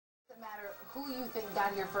Who you think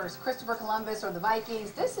got here first, Christopher Columbus or the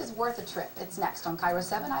Vikings? This is worth a trip. It's next on KIRO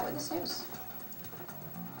 7 Eyewitness News.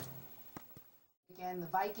 Again, the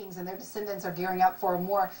Vikings and their descendants are gearing up for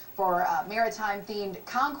maritime-themed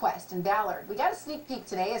conquest in Ballard. We got a sneak peek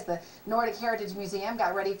today as the Nordic Heritage Museum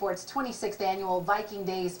got ready for its 26th annual Viking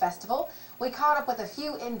Days Festival. We caught up with a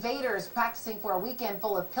few invaders practicing for a weekend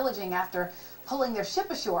full of pillaging after pulling their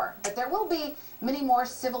ship ashore. But there will be many more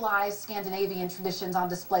civilized Scandinavian traditions on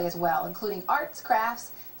display as well, including arts,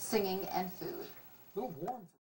 crafts, singing, and food. A little warm.